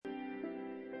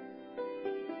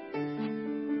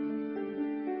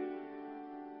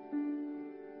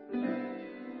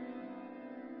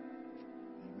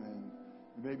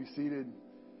be seated.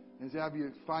 As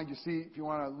you find your seat, if you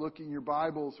want to look in your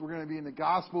Bibles, we're going to be in the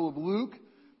Gospel of Luke,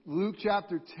 Luke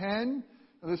chapter 10.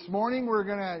 And this morning we're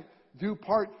going to do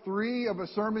part 3 of a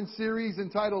sermon series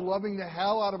entitled Loving the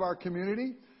Hell Out of Our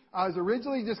Community. I was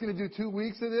originally just going to do 2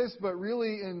 weeks of this, but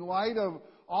really in light of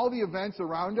all the events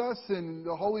around us and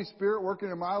the Holy Spirit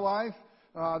working in my life,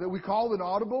 that we called an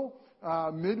audible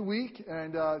midweek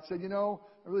and said, I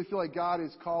really feel like God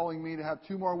is calling me to have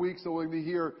 2 more weeks, so we're going to be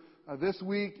here this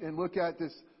week and look at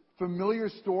this familiar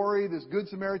story, this Good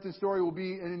Samaritan story. Will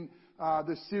be in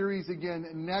the series again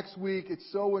next week. It's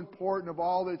so important of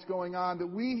all that's going on that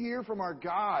we hear from our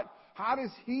God. How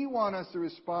does He want us to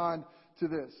respond to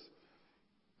this?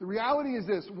 The reality is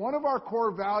this: one of our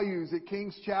core values at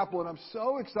King's Chapel, and I'm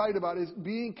so excited about it, is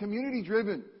being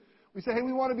community-driven. We say, hey,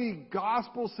 we want to be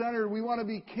gospel-centered. We want to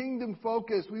be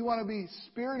kingdom-focused. We want to be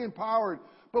spirit-empowered.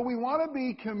 But we want to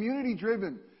be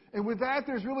community-driven. And with that,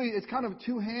 it's kind of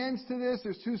 2 hands to this.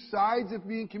 There's 2 sides of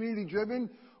being community-driven.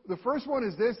 The first one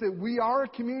is this, that we are a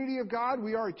community of God.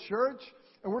 We are a church,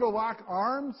 and we're to lock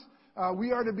arms.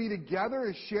 We are to be together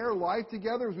and share life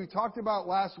together, as we talked about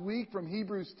last week from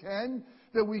Hebrews 10,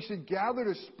 that we should gather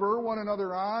to spur one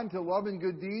another on to love and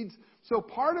good deeds. So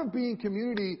part of being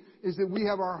community is that we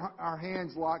have our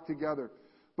hands locked together.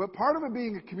 But part of it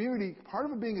being a community, part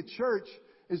of it being a church,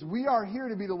 is we are here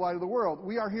to be the light of the world.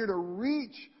 We are here to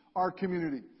reach our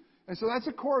community. And so that's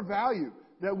a core value,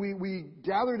 that we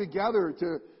gather together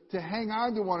to hang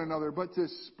on to one another, but to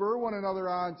spur one another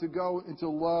on to go and to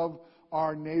love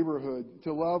our neighborhood,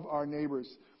 to love our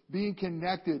neighbors, being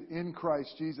connected in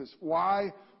Christ Jesus.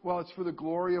 Why? Well, it's for the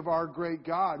glory of our great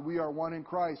God. We are one in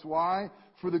Christ. Why?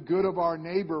 For the good of our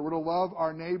neighbor. We're to love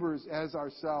our neighbors as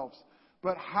ourselves.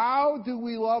 But how do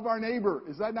we love our neighbor?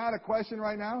 Is that not a question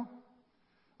right now?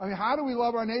 I mean, how do we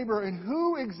love our neighbor, and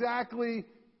who exactly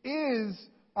is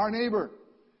our neighbor?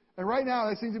 And right now,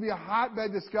 there seems to be a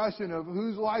hotbed discussion of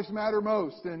whose lives matter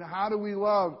most, and how do we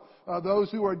love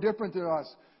those who are different than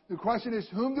us. The question is,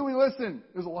 whom do we listen?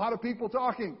 There's a lot of people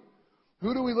talking.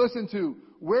 Who do we listen to?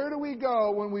 Where do we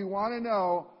go when we want to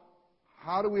know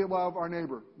how do we love our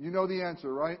neighbor? You know the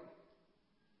answer, right?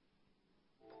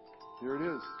 Here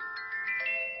it is.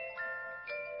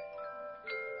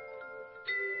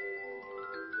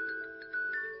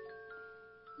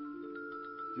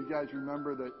 Do you guys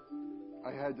remember that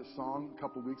I had the song a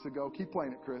couple weeks ago? Keep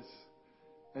playing it, Chris.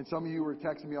 And some of you were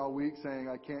texting me all week saying,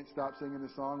 I can't stop singing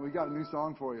this song. We got a new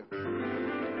song for you.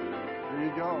 Here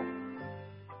you go.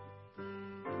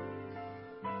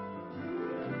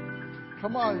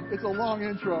 Come on, it's a long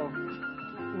intro.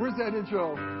 Where's that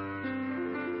intro?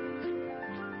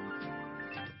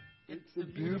 It's a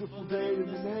beautiful day in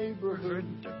the neighborhood.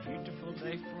 A beautiful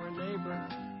day for a neighbor.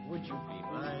 Would you be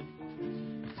mine?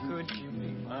 Could you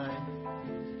be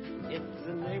mine? It's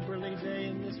a neighborly day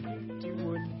in this beauty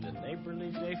wood. A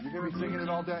neighborly day for You're going to be singing it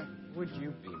all day. Would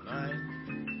you be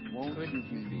mine? Won't Could you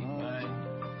you be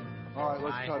mine? All right,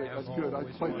 let's cut it. That's good. I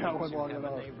played that one long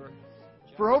enough. Neighbor.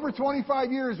 For over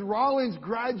 25 years, Rollins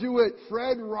graduate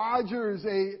Fred Rogers,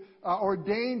 a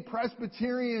ordained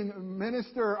Presbyterian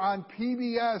minister on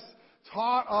PBS,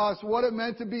 taught us what it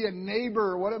meant to be a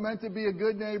neighbor, what it meant to be a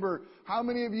good neighbor. How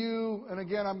many of you, and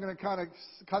again, I'm going to kind of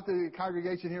cut the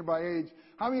congregation here by age,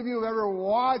 how many of you have ever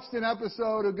watched an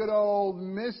episode of good old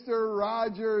Mr.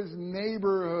 Rogers'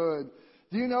 Neighborhood?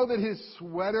 Do you know that his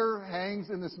sweater hangs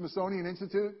in the Smithsonian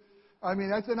Institute? I mean,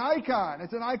 that's an icon.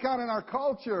 It's an icon in our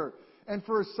culture. And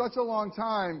for such a long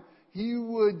time, he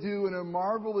would do a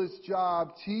marvelous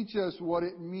job, teach us what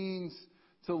it means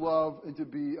to love and to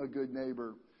be a good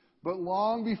neighbor. But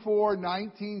long before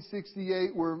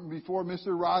 1968, before Mr.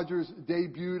 Rogers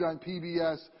debuted on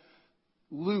PBS,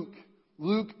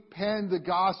 Luke penned the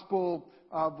Gospel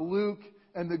of Luke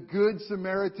and the Good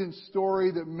Samaritan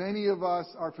story that many of us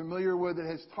are familiar with, that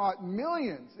has taught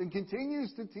millions and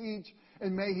continues to teach,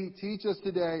 and may he teach us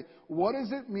today, what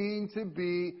does it mean to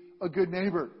be a good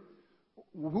neighbor?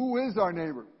 Who is our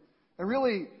neighbor? And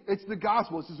really, it's the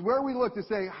gospel. This is where we look to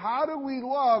say, how do we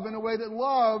love in a way that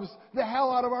loves the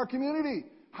hell out of our community?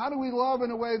 How do we love in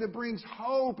a way that brings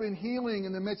hope and healing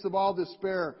in the midst of all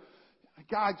despair?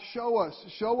 God, show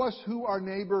us who our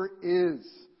neighbor is.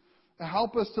 And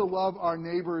help us to love our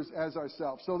neighbors as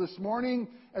ourselves. So this morning,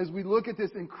 as we look at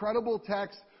this incredible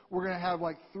text, we're going to have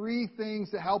 3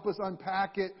 things to help us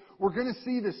unpack it. We're going to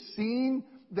see the scene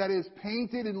that is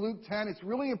painted in Luke 10. It's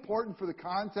really important for the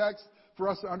context, for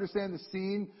us to understand the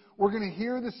scene. We're going to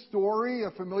hear the story,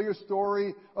 a familiar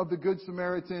story of the Good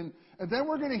Samaritan. And then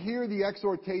we're going to hear the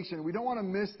exhortation. We don't want to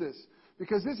miss this,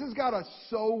 because this has got a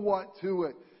so what to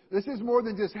it. This is more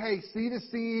than just, hey, see the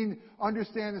scene,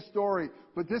 understand the story.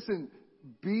 But listen,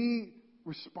 be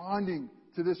responding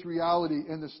to this reality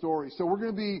in the story. So we're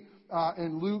going to be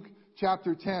in Luke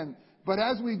chapter 10. But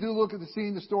as we do look at the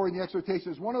scene, the story, and the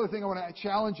exhortations, one other thing I want to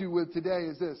challenge you with today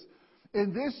is this.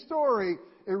 In this story,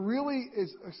 it really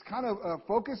is kind of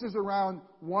focuses around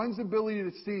one's ability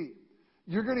to see.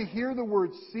 You're going to hear the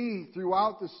word see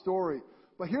throughout the story.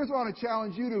 But here's what I want to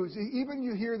challenge you to, is even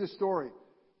you hear the story,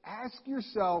 ask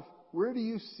yourself, where do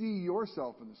you see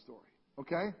yourself in the story?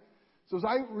 Okay? So as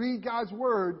I read God's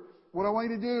Word, what I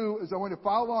want you to do is I want you to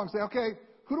follow along and say, okay,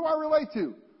 who do I relate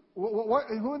to?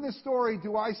 Who in this story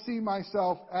do I see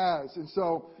myself as? And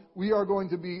so we are going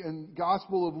to be in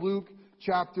Gospel of Luke,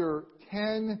 chapter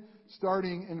 10,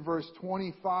 starting in verse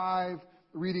 25,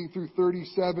 reading through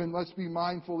 37. Let's be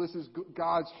mindful. This is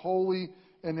God's holy,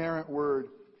 inerrant Word.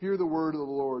 Hear the word of the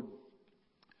Lord.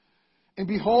 And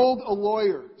behold, a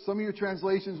lawyer. Some of your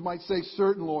translations might say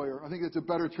certain lawyer. I think that's a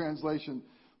better translation.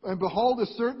 And behold, a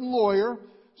certain lawyer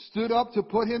stood up to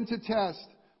put him to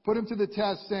the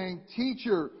test, saying,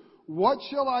 Teacher, what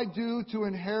shall I do to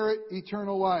inherit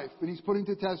eternal life? And he's putting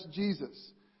to test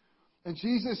Jesus. And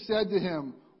Jesus said to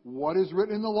him, What is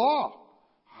written in the law?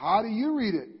 How do you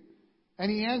read it? And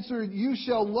he answered, You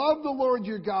shall love the Lord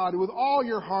your God with all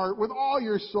your heart, with all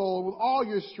your soul, with all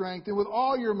your strength, and with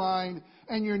all your mind,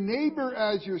 and your neighbor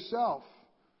as yourself.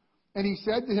 And he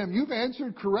said to him, You've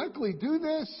answered correctly. Do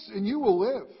this, and you will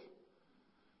live.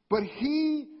 But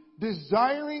he,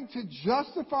 desiring to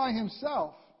justify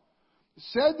himself,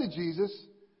 said to Jesus,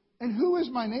 And who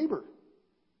is my neighbor?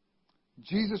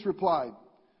 Jesus replied,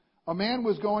 A man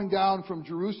was going down from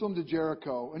Jerusalem to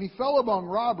Jericho, and he fell among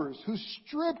robbers, who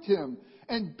stripped him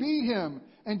and beat him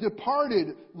and departed,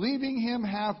 leaving him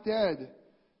half dead.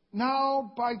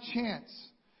 Now, by chance,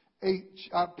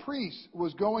 a priest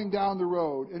was going down the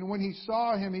road, and when he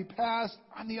saw him, he passed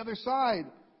on the other side.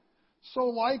 So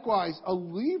likewise, a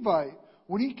Levite,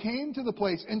 when he came to the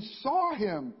place and saw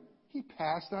him, he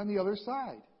passed on the other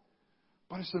side.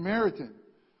 But a Samaritan,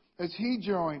 as he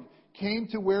joined, came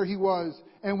to where he was,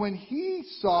 and when he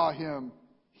saw him,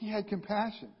 he had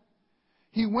compassion.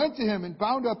 He went to him and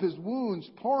bound up his wounds,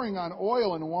 pouring on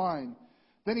oil and wine.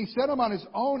 Then he set him on his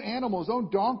own animal, his own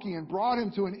donkey, and brought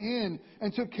him to an inn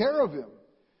and took care of him.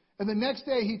 And the next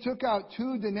day he took out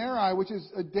 2 denarii, which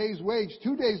is a day's wage,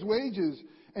 2 days' wages,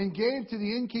 and gave to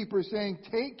the innkeeper, saying,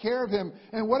 Take care of him,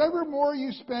 and whatever more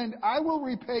you spend, I will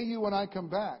repay you when I come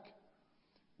back.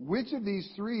 Which of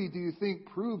these 3 do you think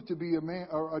proved to be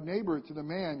a neighbor to the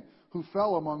man who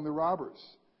fell among the robbers?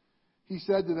 He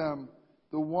said to them,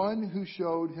 The one who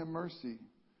showed him mercy.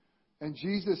 And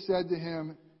Jesus said to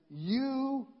him,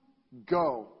 You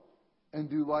go and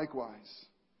do likewise.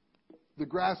 The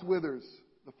grass withers,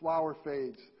 the flower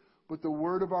fades, but the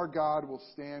word of our God will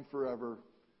stand forever.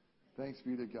 Thanks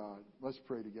be to God. Let's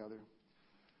pray together.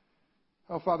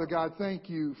 Oh, Father God, thank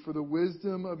you for the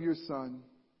wisdom of your Son.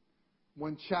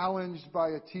 When challenged by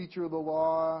a teacher of the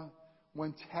law,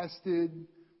 when tested,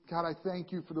 God, I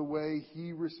thank you for the way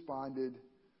he responded.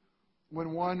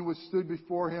 When one was stood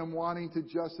before him wanting to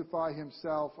justify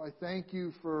himself, I thank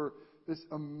you for this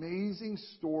amazing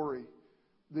story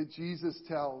that Jesus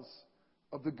tells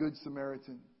of the Good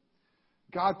Samaritan.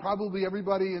 God, probably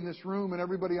everybody in this room and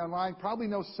everybody online probably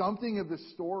knows something of this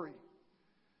story.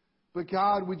 But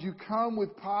God, would you come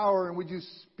with power and would you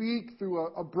speak through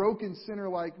a broken sinner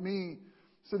like me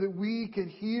so that we can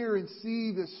hear and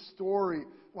see this story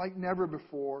like never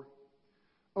before?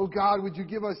 Oh God, would you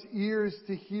give us ears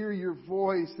to hear your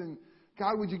voice? And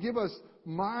God, would you give us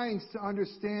minds to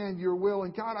understand your will?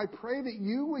 And God, I pray that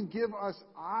you would give us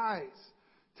eyes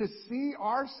to see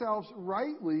ourselves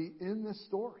rightly in this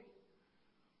story.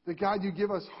 That God, you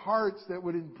give us hearts that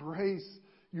would embrace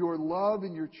your love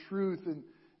and your truth.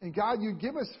 And God, you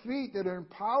give us feet that are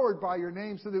empowered by your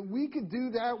name so that we could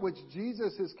do that which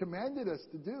Jesus has commanded us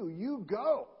to do. You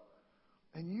go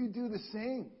and you do the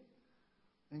same.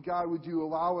 And God, would you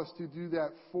allow us to do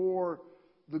that for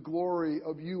the glory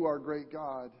of you, our great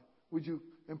God? Would you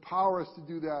empower us to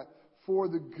do that for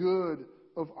the good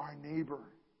of our neighbor?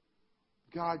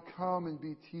 God, come and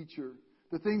be teacher.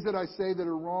 The things that I say that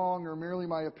are wrong or merely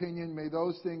my opinion, may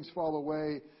those things fall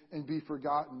away and be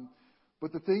forgotten.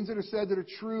 But the things that are said that are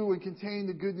true and contain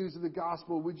the good news of the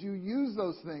gospel, would you use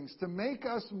those things to make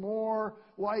us more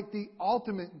like the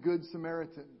ultimate Good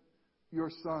Samaritan, your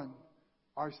Son,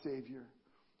 our Savior?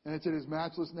 And it's in his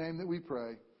matchless name that we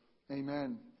pray.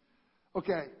 Amen.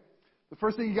 Okay. The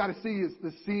first thing you got to see is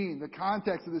the scene, the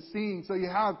context of the scene. So you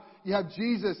have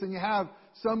Jesus and you have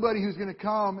somebody who's going to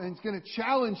come and is going to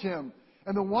challenge him.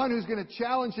 And the one who's going to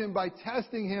challenge him by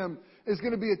testing him is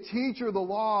going to be a teacher of the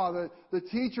law, the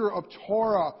teacher of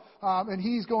Torah. And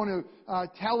he's going to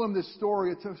tell him this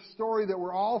story. It's a story that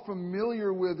we're all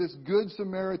familiar with, this Good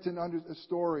Samaritan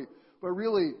story. But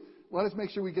really, let us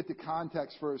make sure we get the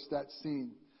context first, that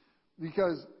scene.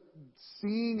 Because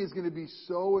seeing is going to be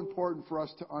so important for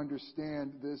us to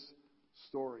understand this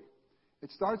story.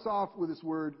 It starts off with this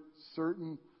word,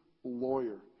 certain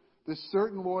lawyer. This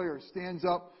certain lawyer stands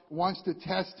up, wants to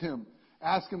test him,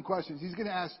 ask him questions. He's going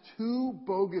to ask two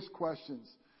bogus questions,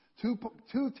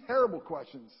 two terrible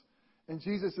questions. And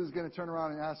Jesus is going to turn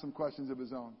around and ask some questions of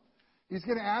his own. He's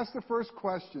going to ask the first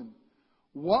question,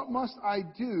 what must I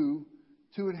do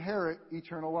to inherit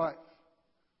eternal life?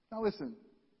 Now listen,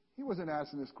 he wasn't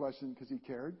asking this question because he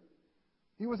cared.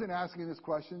 He wasn't asking this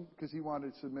question because he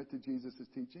wanted to submit to Jesus'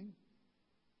 teaching.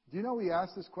 Do you know he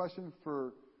asked this question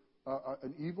for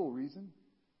an evil reason?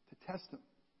 To test him.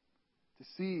 To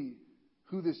see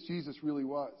who this Jesus really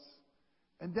was.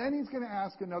 And then he's going to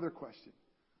ask another question.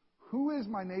 Who is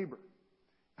my neighbor?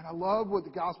 And I love what the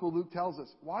Gospel of Luke tells us.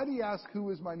 Why did he ask, who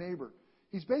is my neighbor?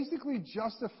 He's basically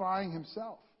justifying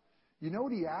himself. You know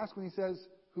what he asks when he says,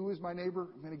 who is my neighbor?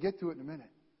 I'm going to get to it in a minute.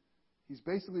 He's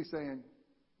basically saying,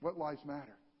 what lives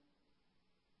matter?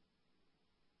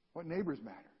 What neighbors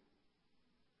matter?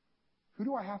 Who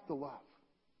do I have to love?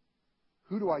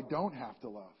 Who do I don't have to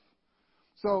love?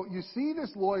 So you see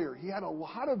this lawyer, he had a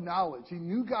lot of knowledge. He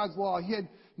knew God's law. He had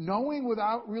knowing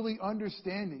without really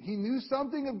understanding. He knew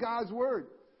something of God's word.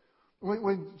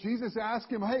 When Jesus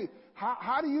asked him, hey,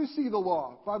 how do you see the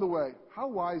law? By the way, how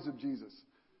wise of Jesus.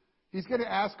 He's going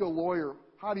to ask a lawyer,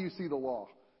 how do you see the law?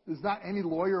 Does not any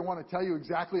lawyer want to tell you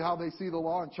exactly how they see the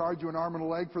law and charge you an arm and a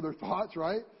leg for their thoughts,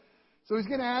 right? So he's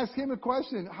going to ask him a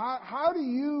question. How do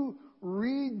you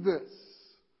read this?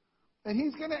 And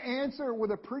he's going to answer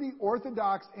with a pretty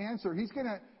orthodox answer. He's going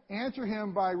to answer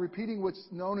him by repeating what's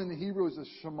known in the Hebrew as a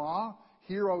Shema.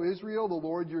 Hear, O Israel, the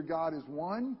Lord your God is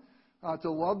one.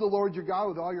 To love the Lord your God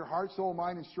with all your heart, soul,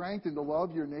 mind, and strength, and to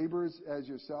love your neighbors as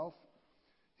yourself.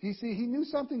 He knew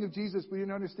something of Jesus, but he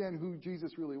didn't understand who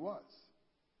Jesus really was.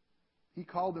 He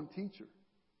called him teacher,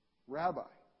 rabbi.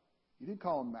 He didn't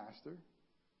call him master.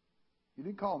 He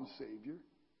didn't call him savior.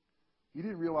 He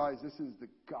didn't realize this is the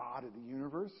God of the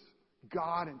universe,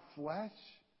 God in flesh.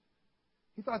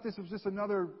 He thought this was just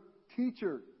another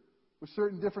teacher with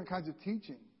certain different kinds of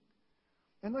teaching.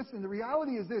 And listen, the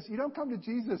reality is this. You don't come to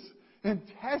Jesus and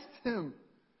test him.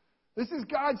 This is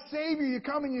God's Savior. You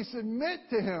come and you submit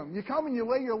to him. You come and you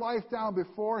lay your life down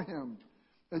before him.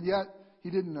 And yet, he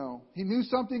didn't know. He knew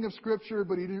something of Scripture,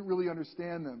 but he didn't really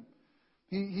understand them.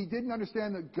 He didn't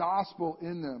understand the gospel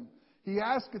in them. He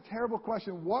asked a terrible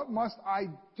question, what must I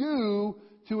do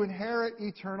to inherit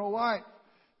eternal life?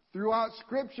 Throughout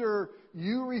Scripture,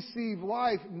 you receive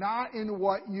life not in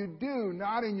what you do,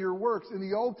 not in your works. In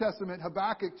the Old Testament,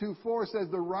 Habakkuk 2:4 says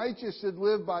the righteous should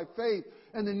live by faith.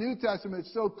 In the New Testament,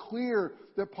 it's so clear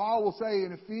that Paul will say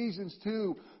in Ephesians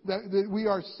 2 that we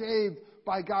are saved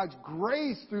by God's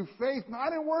grace through faith,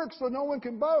 not in works, so no one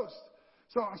can boast.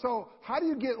 So how do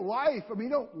you get life? I mean, you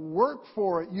don't work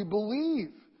for it. You believe.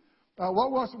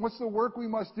 What's the work we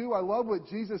must do? I love what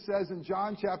Jesus says in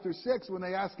John chapter 6 when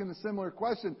they ask him a similar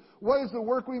question. What is the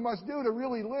work we must do to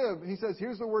really live? And he says,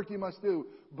 here's the work you must do.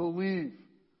 Believe.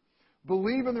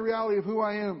 Believe in the reality of who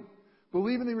I am.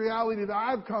 Believe in the reality that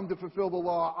I've come to fulfill the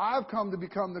law. I've come to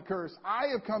become the curse. I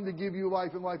have come to give you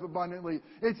life and life abundantly.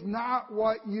 It's not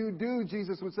what you do,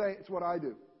 Jesus would say. It's what I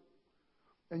do.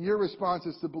 And your response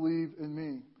is to believe in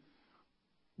me.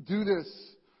 Do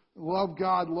this. Love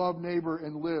God, love neighbor,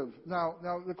 and live. Now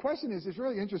the question is, it's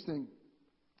really interesting.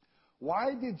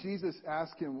 Why did Jesus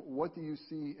ask him, what do you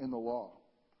see in the law?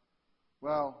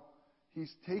 Well, he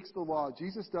takes the law.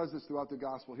 Jesus does this throughout the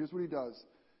gospel. Here's what he does.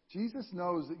 Jesus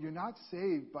knows that you're not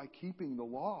saved by keeping the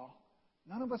law.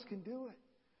 None of us can do it.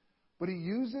 But he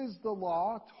uses the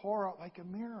law, Torah, like a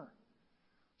mirror.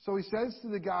 So he says to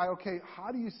the guy, okay,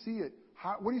 how do you see it?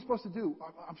 What are you supposed to do?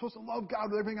 I'm supposed to love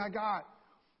God with everything I got.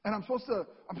 And I'm supposed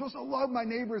to love my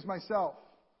neighbor as myself.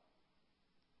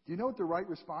 Do you know what the right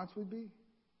response would be?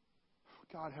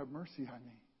 God, have mercy on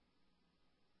me.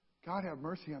 God, have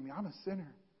mercy on me. I'm a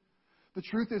sinner. The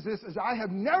truth is this, is I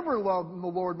have never loved the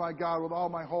Lord my God with all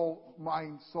my whole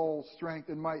mind, soul, strength,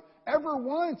 and might. Ever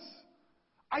once.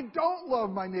 I don't love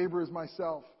my neighbor as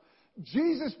myself.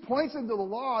 Jesus points him to the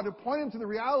law to point him to the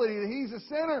reality that he's a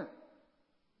sinner.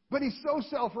 But he's so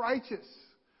self-righteous.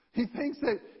 He thinks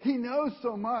that he knows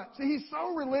so much. He's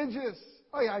so religious.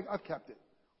 Oh yeah, I've kept it.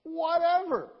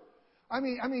 Whatever.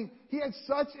 He had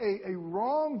such a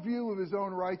wrong view of his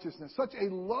own righteousness, such a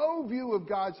low view of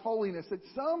God's holiness that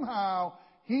somehow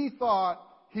he thought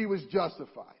he was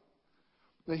justified,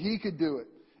 that he could do it.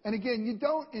 And again, you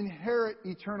don't inherit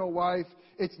eternal life.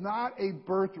 It's not a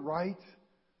birthright.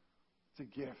 It's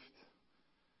a gift.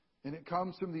 And it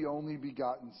comes from the only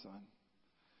begotten Son.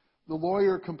 The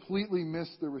lawyer completely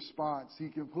missed the response. He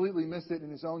completely missed it in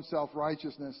his own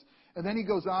self-righteousness. And then he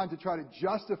goes on to try to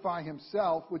justify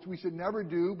himself, which we should never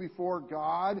do before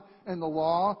God and the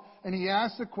law. And he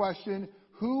asks the question,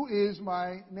 who is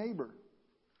my neighbor?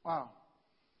 Wow.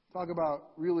 Talk about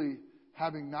really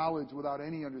having knowledge without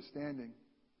any understanding.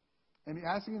 And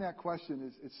asking that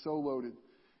question is so loaded.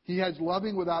 He has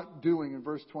loving without doing in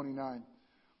verse 29.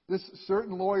 This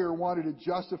certain lawyer wanted to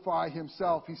justify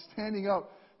himself. He's standing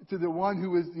up to the one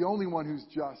who is the only one who's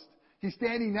just. He's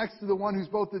standing next to the one who's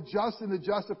both the just and the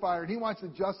justifier. And he wants to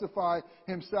justify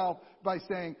himself by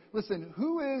saying, listen,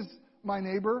 who is my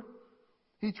neighbor?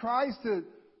 He tries to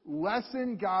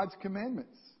lessen God's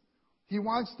commandments. He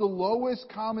wants the lowest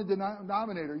common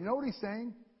denominator. You know what he's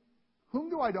saying?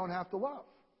 Whom do I don't have to love?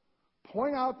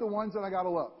 Point out the ones that I got to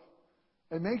love.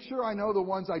 And make sure I know the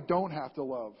ones I don't have to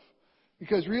love.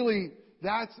 Because really,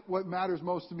 that's what matters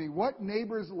most to me. What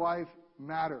neighbor's life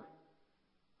matter?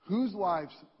 Whose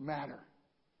lives matter?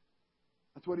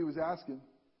 That's what he was asking.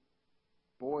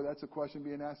 Boy, that's a question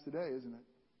being asked today, isn't it?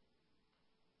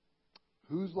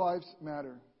 Whose lives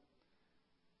matter?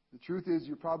 The truth is,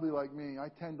 you're probably like me. I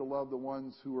tend to love the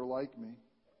ones who are like me.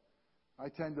 I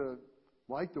tend to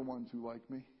like the ones who like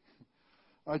me.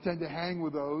 I tend to hang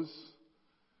with those.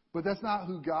 But that's not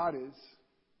who God is.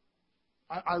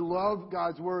 I love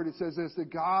God's Word. It says this,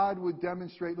 that God would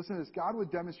demonstrate, listen to this, God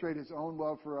would demonstrate His own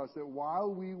love for us, that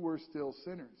while we were still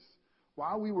sinners,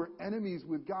 while we were enemies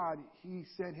with God, He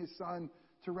sent His Son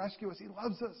to rescue us. He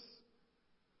loves us.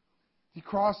 He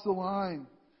crossed the line.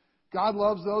 God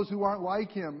loves those who aren't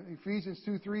like Him. Ephesians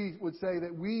 2:3 would say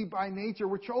that we, by nature,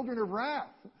 we're children of wrath.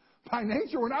 By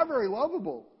nature, we're not very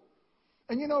lovable.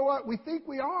 And you know what? We think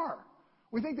we are.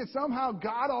 We think that somehow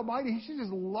God Almighty, He should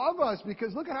just love us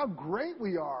because look at how great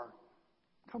we are.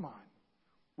 Come on.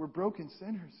 We're broken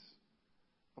sinners.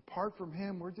 Apart from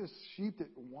Him, we're just sheep that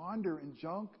wander and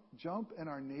jump in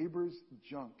our neighbor's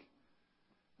junk.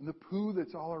 And the poo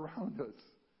that's all around us.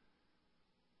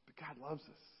 But God loves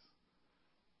us.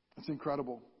 It's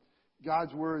incredible.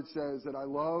 God's Word says that I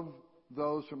love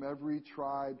those from every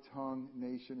tribe, tongue,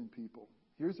 nation, and people.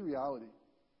 Here's the reality.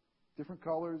 Different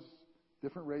colors,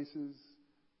 different races,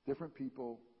 different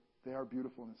people, they are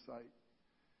beautiful in His sight.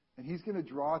 And He's going to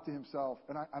draw it to Himself.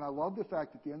 And I love the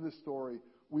fact that at the end of the story,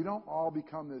 we don't all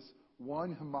become this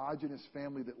one homogenous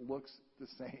family that looks the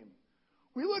same.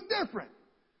 We look different.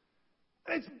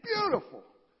 And it's beautiful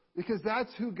because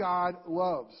that's who God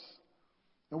loves.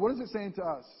 And what is it saying to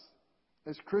us?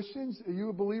 As Christians, are you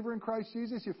a believer in Christ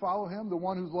Jesus? You follow Him, the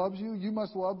one who loves you? You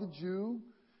must love the Jew.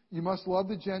 You must love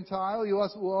the Gentile. You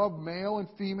must love male and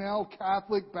female,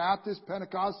 Catholic, Baptist,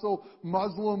 Pentecostal,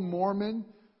 Muslim, Mormon.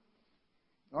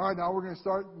 All right, now we're going to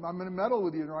start. I'm going to meddle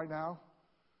with you right now.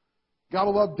 Got to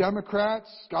love Democrats.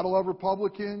 Got to love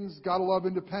Republicans. Got to love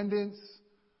independents.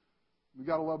 We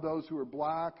got to love those who are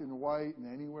black and white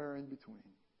and anywhere in between.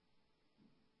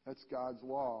 That's God's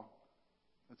law.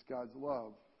 That's God's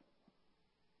love.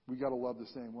 We got to love the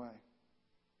same way.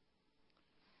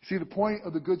 See, the point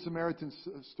of the Good Samaritan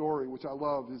story, which I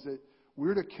love, is that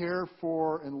we're to care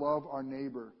for and love our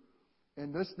neighbor.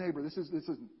 And this neighbor,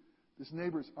 this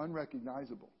neighbor is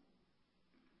unrecognizable.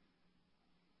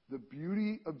 The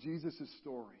beauty of Jesus'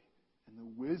 story and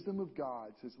the wisdom of God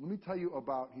says, let me tell you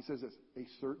about, he says this, a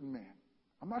certain man.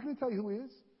 I'm not going to tell you who he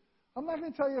is. I'm not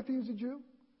going to tell you if he's a Jew.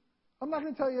 I'm not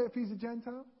going to tell you if he's a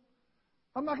Gentile.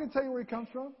 I'm not going to tell you where he comes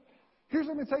from. Here's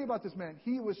what I'm going to tell you about this man.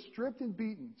 He was stripped and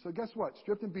beaten. So guess what?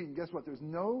 Stripped and beaten. Guess what? There's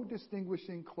no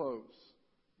distinguishing clothes.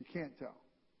 You can't tell.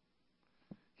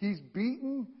 He's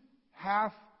beaten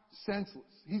half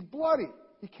senseless. He's bloody.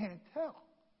 You can't tell.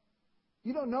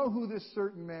 You don't know who this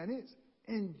certain man is.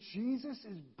 And Jesus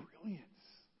is brilliant.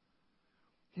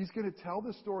 He's going to tell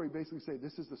the story, basically say,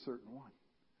 this is the certain one.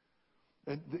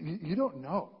 And you don't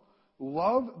know.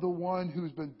 Love the one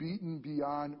who's been beaten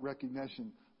beyond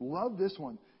recognition. Love this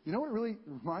one. You know what really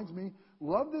reminds me?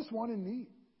 Love this one in need.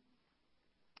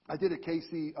 I did a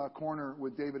KC Corner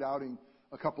with David Outing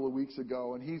a couple of weeks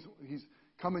ago, and he's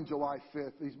coming July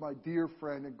 5th. He's my dear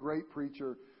friend, a great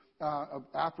preacher, an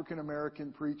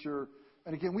African-American preacher.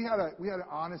 And again, we had an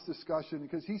honest discussion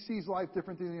because he sees life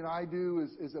differently than I do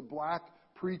as a black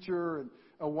preacher and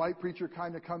a white preacher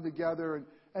kind of come together.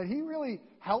 And he really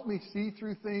helped me see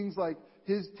through things like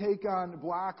his take on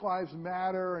Black Lives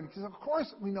Matter. And because of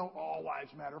course we know all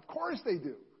lives matter. Of course they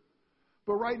do.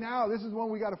 But right now, this is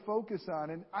one we got to focus on.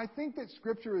 And I think that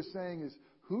Scripture is saying is,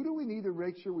 who do we need to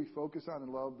make sure we focus on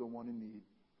and love? The one in need.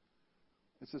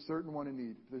 It's a certain one in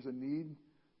need. If there's a need,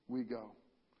 we go.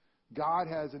 God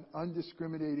has an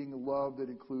undiscriminating love that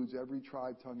includes every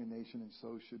tribe, tongue, and nation, and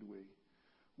so should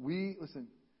we. Listen,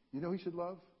 you know who we should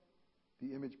love?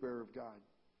 The image bearer of God.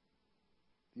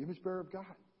 The image bearer of God.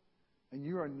 And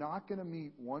you are not going to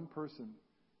meet one person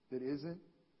that isn't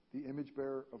the image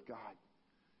bearer of God.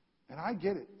 And I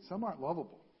get it. Some aren't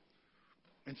lovable.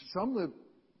 And some live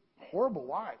horrible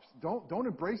lives. Don't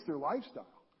embrace their lifestyle.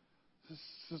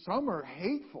 Some are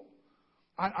hateful.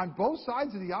 On both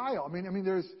sides of the aisle. I mean,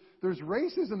 there's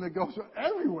racism that goes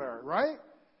everywhere, right?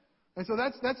 And so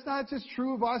that's not just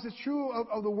true of us. It's true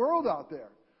of the world out there.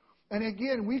 And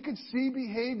again, we could see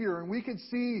behavior and we could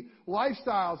see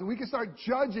lifestyles and we could start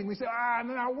judging. We say,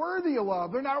 they're not worthy of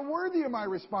love. They're not worthy of my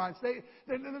response. They're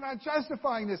not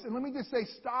justifying this. And let me just say,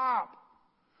 stop.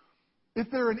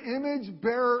 If they're an image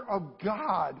bearer of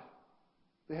God,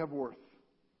 they have worth.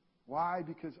 Why?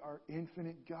 Because our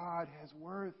infinite God has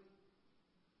worth.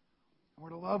 And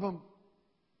we're to love them.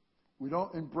 We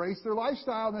don't embrace their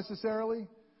lifestyle necessarily.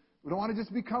 We don't want to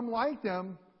just become like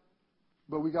them,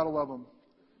 but we got to love them.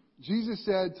 Jesus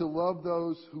said to love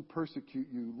those who persecute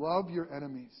you. Love your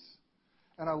enemies.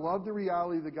 And I love the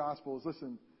reality of the gospel is,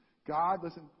 God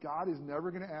is never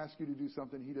going to ask you to do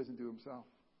something He doesn't do Himself.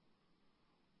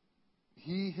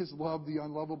 He has loved the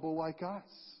unlovable like us.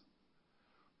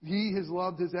 He has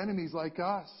loved His enemies like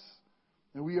us.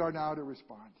 And we are now to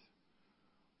respond.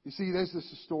 You see, there's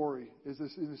this story.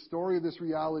 In the story of this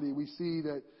reality, we see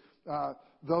that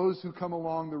those who come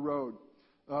along the road,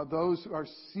 those who are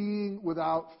seeing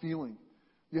without feeling.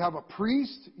 You have a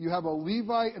priest, you have a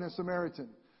Levite, and a Samaritan.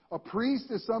 A priest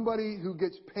is somebody who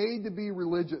gets paid to be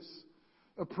religious.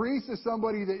 A priest is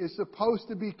somebody that is supposed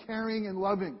to be caring and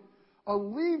loving. A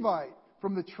Levite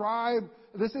from the tribe,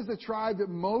 this is the tribe that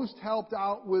most helped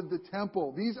out with the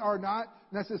temple. These are not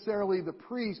necessarily the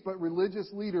priests, but religious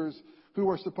leaders who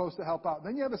are supposed to help out.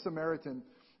 Then you have a Samaritan.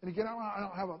 And again, I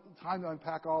don't have time to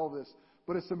unpack all of this.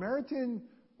 But a Samaritan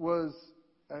was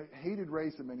a hated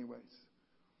race in many ways.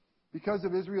 Because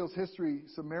of Israel's history,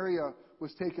 Samaria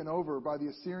was taken over by the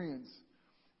Assyrians.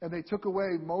 And they took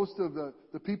away most of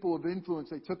the people of influence.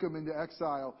 They took them into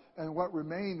exile. And what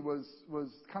remained was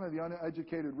kind of the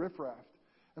uneducated riffraff.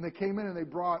 And they came in and they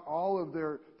brought all of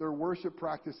their worship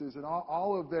practices and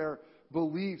all of their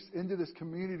beliefs into this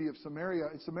community of Samaria.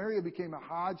 And Samaria became a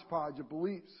hodgepodge of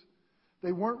beliefs.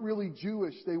 They weren't really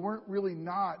Jewish. They weren't really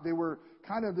not. They were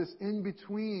kind of this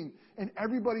in-between. And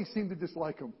everybody seemed to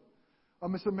dislike them.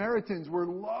 The Samaritans were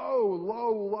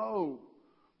low.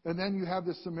 And then you have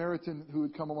this Samaritan who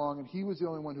would come along, and he was the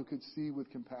only one who could see with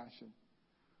compassion.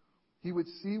 He would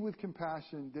see with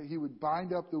compassion that he would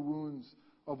bind up the wounds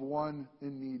of one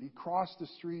in need. He crossed the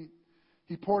street.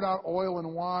 He poured out oil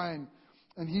and wine,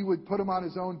 and he would put him on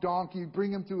his own donkey,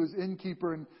 bring him to his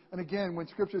innkeeper. And again, when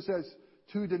Scripture says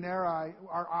 2 denarii,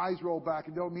 our eyes roll back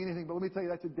and don't mean anything. But let me tell you,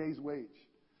 that's a day's wage.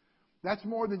 That's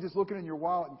more than just looking in your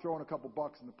wallet and throwing a couple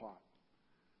bucks in the pot.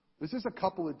 It's just a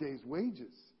couple of days'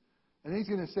 wages. And he's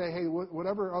going to say, hey,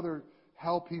 whatever other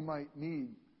help he might need,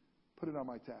 put it on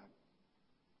my tab.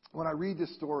 When I read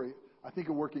this story, I think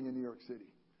of working in New York City.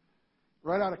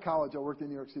 Right out of college, I worked in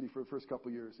New York City for the first couple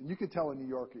of years. And you could tell a New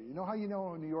Yorker. You know how you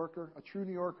know a New Yorker, a true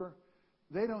New Yorker?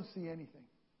 They don't see anything.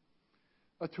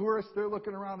 A tourist, they're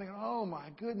looking around thinking, oh my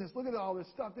goodness, look at all this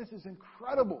stuff. This is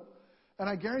incredible. And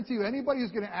I guarantee you, anybody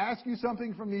who's going to ask you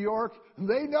something from New York,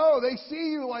 they know, they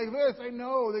see you like this. They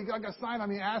know, they got a sign on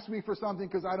me, ask me for something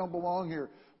because I don't belong here.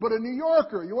 But a New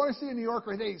Yorker, you want to see a New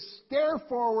Yorker, they stare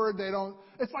forward.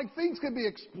 It's like things could be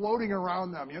exploding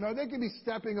around them. They could be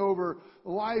stepping over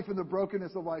life and the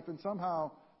brokenness of life. And somehow,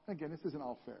 again, this isn't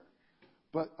all fair.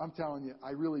 But I'm telling you,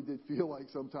 I really did feel like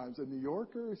sometimes a New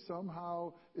Yorker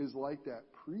somehow is like that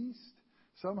priest,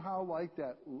 somehow like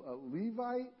that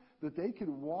Levite, that they could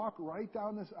walk right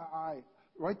down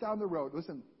right down the road.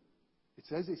 Listen, it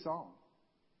says they saw him.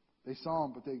 They saw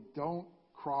him, but they don't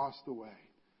cross the way.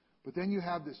 But then you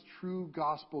have this true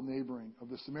gospel neighboring of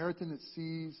the Samaritan that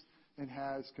sees and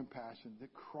has compassion,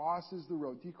 that crosses the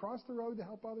road. Do you cross the road to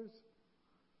help others?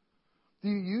 Do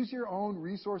you use your own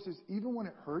resources even when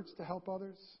it hurts to help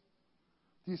others?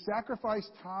 Do you sacrifice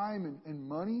time and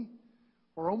money,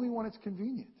 or only when it's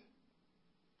convenient?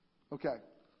 Okay.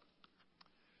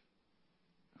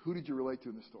 Who did you relate to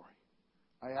in the story?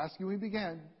 I asked you when we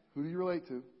began, who do you relate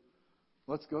to?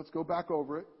 Let's go back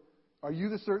over it. Are you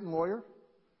the certain lawyer?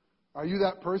 Are you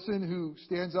that person who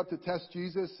stands up to test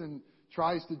Jesus and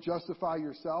tries to justify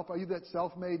yourself? Are you that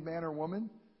self-made man or woman?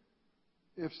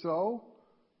 If so,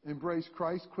 embrace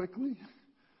Christ quickly.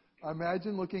 I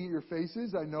imagine looking at your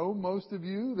faces, I know most of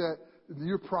you that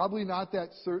you're probably not that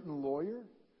certain lawyer.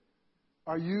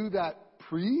 Are you that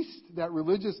priest, that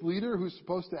religious leader who's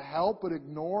supposed to help but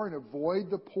ignore and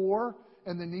avoid the poor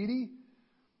and the needy?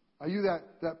 Are you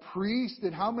that priest?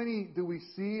 And how many do we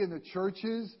see in the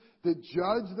churches that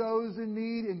judge those in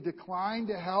need and decline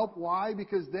to help? Why?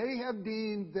 Because they have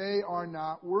deemed they are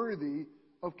not worthy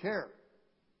of care.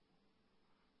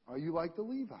 Are you like the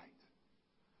Levite?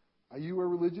 Are you a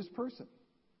religious person?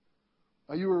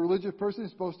 Are you a religious person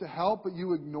who's supposed to help, but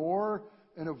you ignore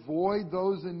and avoid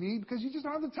those in need because you just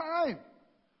don't have the time?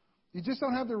 You just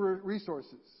don't have the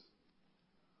resources.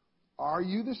 Are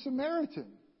you the Samaritan,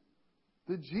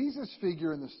 the Jesus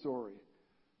figure in the story?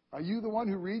 Are you the one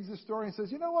who reads the story and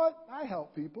says, you know what? I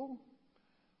help people.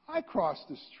 I cross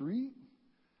the street.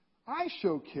 I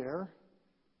show care.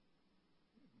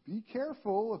 Be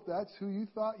careful if that's who you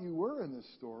thought you were in this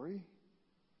story.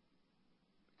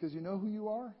 Because you know who you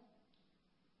are?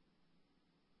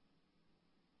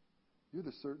 You're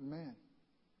the certain man.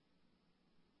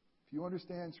 If you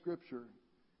understand Scripture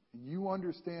and you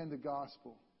understand the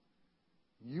gospel,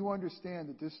 you understand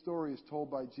that this story is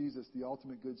told by Jesus, the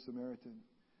ultimate Good Samaritan.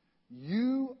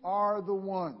 You are the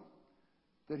one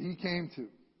that He came to.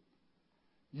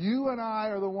 You and I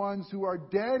are the ones who are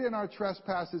dead in our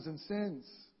trespasses and sins.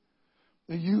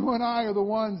 And you and I are the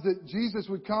ones that Jesus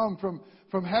would come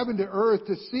from heaven to earth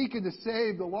to seek and to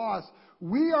save the lost.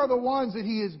 We are the ones that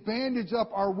He has bandaged up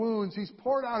our wounds. He's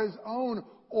poured out His own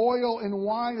oil and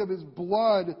wine of His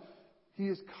blood. He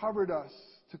has covered us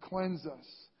to cleanse us.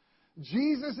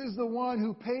 Jesus is the one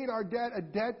who paid our debt, a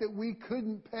debt that we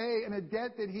couldn't pay and a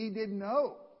debt that He didn't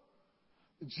know.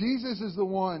 Jesus is the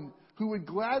one who would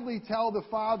gladly tell the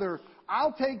Father,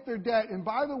 I'll take their debt. And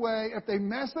by the way, if they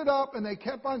mess it up and they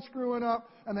kept on screwing up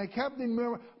and they kept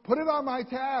put it on my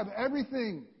tab,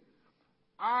 everything.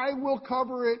 I will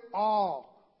cover it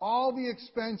all. All the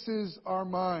expenses are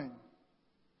mine.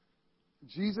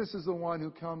 Jesus is the one who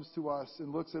comes to us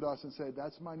and looks at us and says,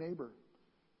 that's my neighbor.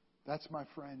 That's my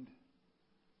friend.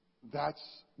 That's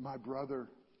my brother.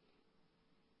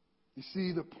 You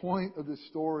see, the point of this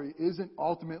story isn't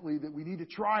ultimately that we need to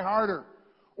try harder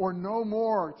or know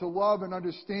more to love and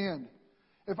understand.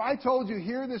 If I told you,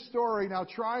 hear this story, now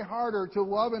try harder to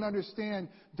love and understand,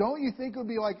 don't you think it would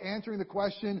be like answering the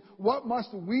question, what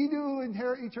must we do to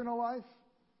inherit eternal life?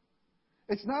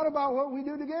 It's not about what we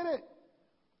do to get it.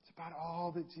 It's about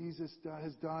all that Jesus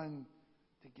has done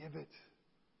to give it.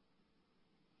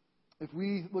 If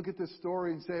we look at this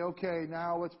story and say, okay,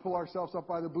 now let's pull ourselves up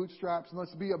by the bootstraps and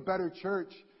let's be a better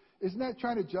church, isn't that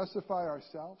trying to justify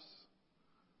ourselves?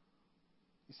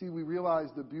 You see, we realize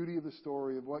the beauty of the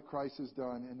story of what Christ has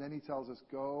done, and then He tells us,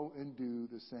 go and do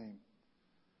the same.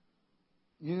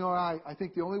 You know, I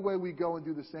think the only way we go and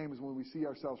do the same is when we see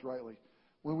ourselves rightly.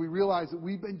 When we realize that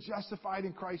we've been justified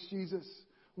in Christ Jesus.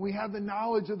 We have the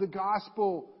knowledge of the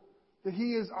gospel, that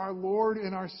He is our Lord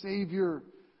and our Savior.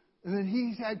 And then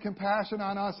He's had compassion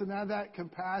on us, and now that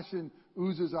compassion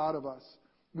oozes out of us.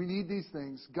 We need these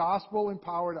things.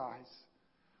 Gospel-empowered eyes.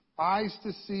 Eyes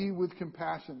to see with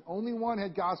compassion. Only one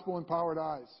had gospel-empowered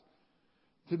eyes.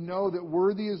 To know that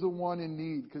worthy is the one in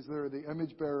need, because they're the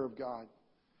image bearer of God.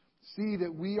 See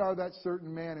that we are that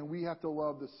certain man, and we have to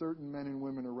love the certain men and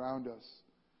women around us.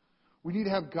 We need to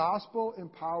have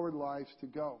gospel-empowered lives to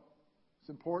go. It's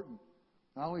important.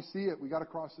 Not only see it, we got to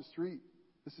cross the street.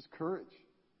 This is courage.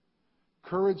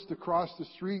 Courage to cross the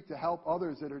street to help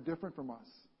others that are different from us.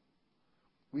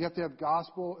 We have to have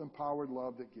gospel-empowered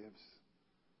love that gives.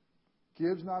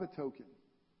 Give's not a token.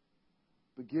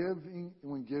 But giving,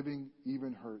 when giving,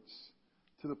 even hurts.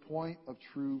 To the point of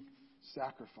true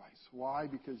sacrifice. Why?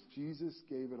 Because Jesus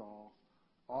gave it all.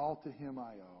 All to Him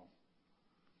I owe.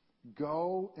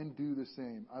 Go and do the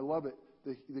same. I love it.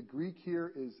 The Greek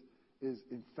here is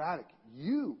emphatic.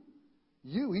 You.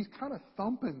 He's kind of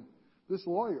thumping this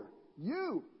lawyer.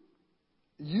 You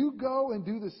go and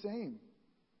do the same.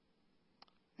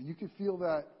 And you can feel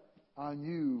that on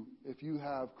you if you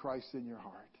have Christ in your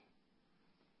heart.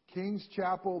 King's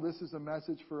Chapel, this is a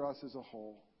message for us as a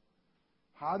whole.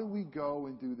 How do we go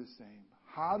and do the same?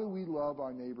 How do we love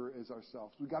our neighbor as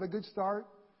ourselves? We got a good start.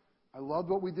 I loved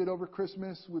what we did over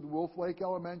Christmas with Wolf Lake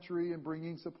Elementary and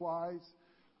bringing supplies.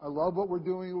 I love what we're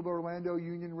doing with Orlando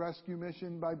Union Rescue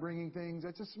Mission by bringing things.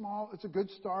 It's a good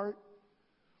start.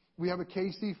 We have a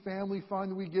KC Family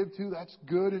Fund we give to. That's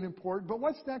good and important. But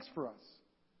what's next for us?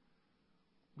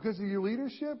 Because of your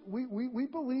leadership, we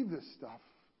believe this stuff.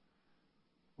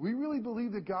 We really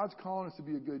believe that God's calling us to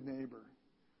be a good neighbor.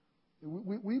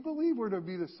 We believe we're to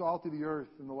be the salt of the earth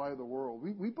and the light of the world.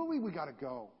 We believe we got to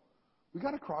go. We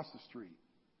got to cross the street.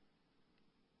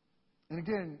 And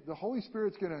again, the Holy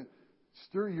Spirit's going to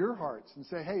stir your hearts and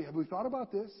say, hey, have we thought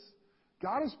about this?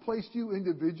 God has placed you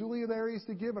individually in areas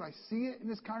to give, and I see it in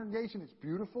this congregation. It's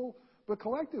beautiful, but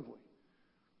collectively.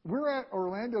 We're at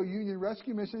Orlando Union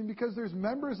Rescue Mission because there's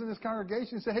members in this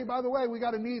congregation who say, hey, by the way, we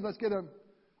got a need. Let's get them.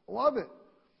 Love it.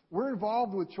 We're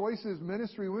involved with Choices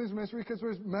Ministry, Women's Ministry, because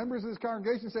there's members of this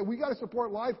congregation who say, we got to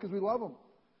support life because we love them.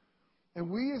 And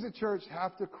we as a church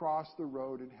have to cross the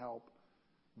road and help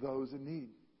those in need.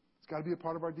 It's got to be a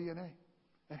part of our DNA.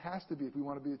 It has to be if we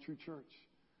want to be a true church.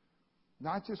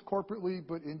 Not just corporately,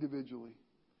 but individually.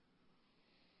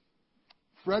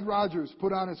 Fred Rogers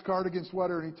put on his cardigan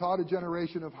sweater and he taught a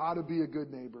generation of how to be a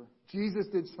good neighbor. Jesus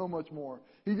did so much more.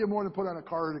 He did more than put on a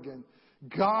cardigan.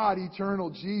 God,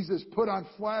 eternal Jesus, put on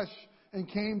flesh and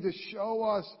came to show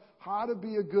us how to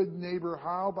be a good neighbor.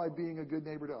 How? By being a good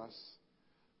neighbor to us.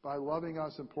 By loving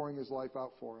us and pouring His life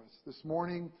out for us. This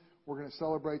morning, we're going to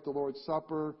celebrate the Lord's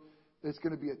Supper. It's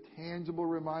going to be a tangible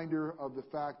reminder of the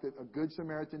fact that a good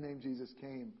Samaritan named Jesus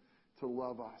came to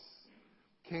love us,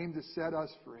 came to set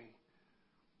us free,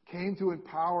 came to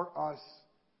empower us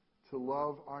to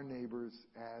love our neighbors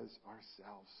as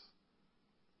ourselves.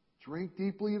 Drink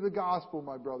deeply of the gospel,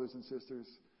 my brothers and sisters,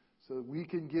 so that we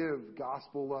can give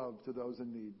gospel love to those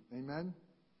in need. Amen?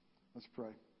 Let's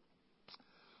pray.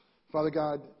 Father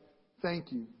God,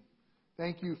 thank you.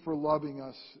 Thank you for loving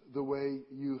us the way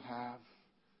you have.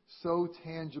 So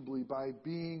tangibly by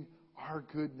being our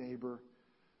good neighbor.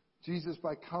 Jesus,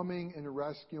 by coming and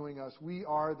rescuing us, we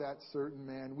are that certain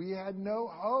man. We had no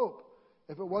hope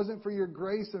if it wasn't for your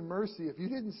grace and mercy. If you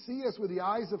didn't see us with the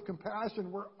eyes of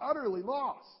compassion, we're utterly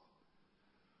lost.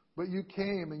 But you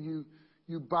came and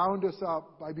you bound us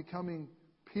up by becoming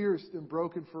pierced and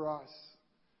broken for us.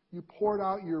 You poured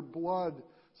out your blood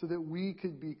so that we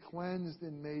could be cleansed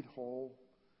and made whole.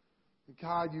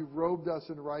 God, you've robed us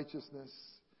in righteousness.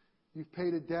 You've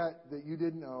paid a debt that you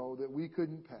didn't owe, that we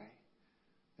couldn't pay.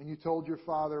 And you told your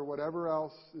Father, whatever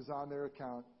else is on their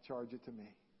account, charge it to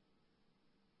me.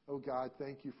 Oh God,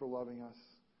 thank you for loving us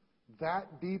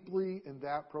that deeply and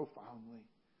that profoundly.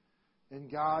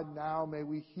 And God, now may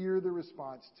we hear the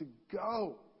response to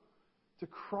go, to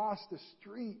cross the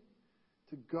street,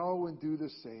 to go and do the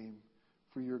same.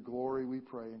 For your glory we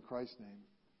pray in Christ's name.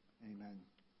 Amen.